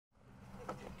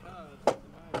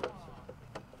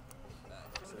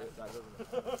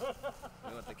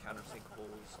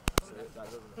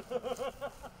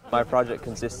My project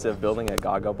consists of building a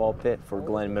GaGa Ball pit for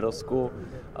Glenn Middle School.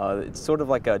 It's sort of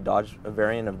like a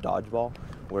variant of dodgeball,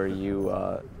 where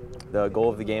the goal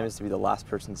of the game is to be the last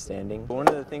person standing. One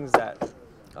of the things that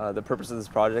the purpose of this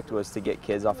project was to get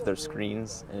kids off their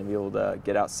screens and be able to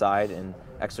get outside and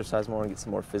exercise more and get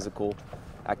some more physical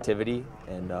activity,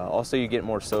 and also you get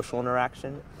more social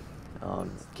interaction.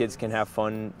 Kids can have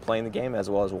fun playing the game as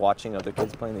well as watching other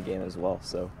kids playing the game as well.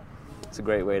 So it's a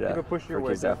great way for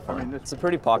kids to have fun. It's a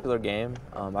pretty popular game.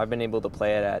 I've been able to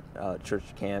play it at church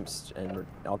camps and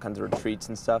all kinds of retreats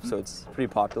and stuff, so it's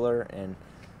pretty popular. And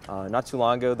not too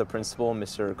long ago, the principal,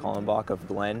 Mr. Kallenbach of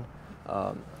Glenn,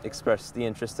 expressed the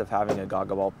interest of having a GaGa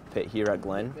Ball pit here at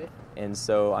Glenn. And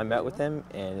so I met with him,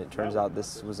 and it turns out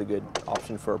this was a good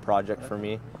option for a project for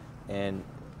me. And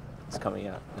it's coming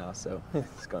out now, so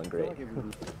it's going great.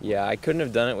 Yeah, I couldn't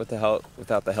have done it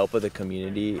without the help of the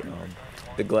community,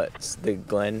 the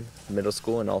Glenn Middle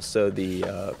School, and also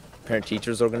the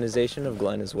parent-teachers organization of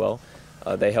Glenn as well.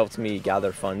 They helped me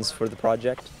gather funds for the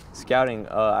project. Scouting,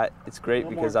 it's great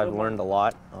because I've learned a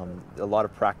lot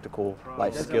of practical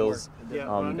life skills,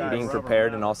 being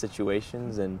prepared in all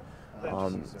situations, and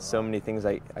so many things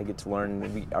I get to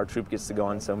learn. Our troop gets to go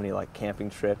on so many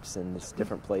camping trips and just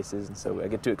different places, and so I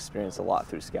get to experience a lot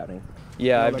through scouting.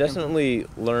 Yeah, I've definitely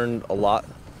learned a lot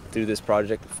through this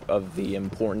project of the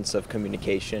importance of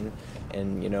communication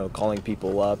and calling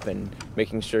people up and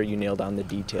making sure you nail down the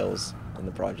details in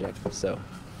the project. So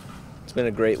it's been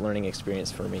a great learning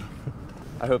experience for me.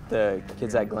 I hope the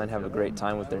kids at Glenn have a great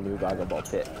time with their new GaGa Ball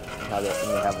pit and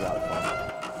they have a lot of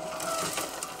fun.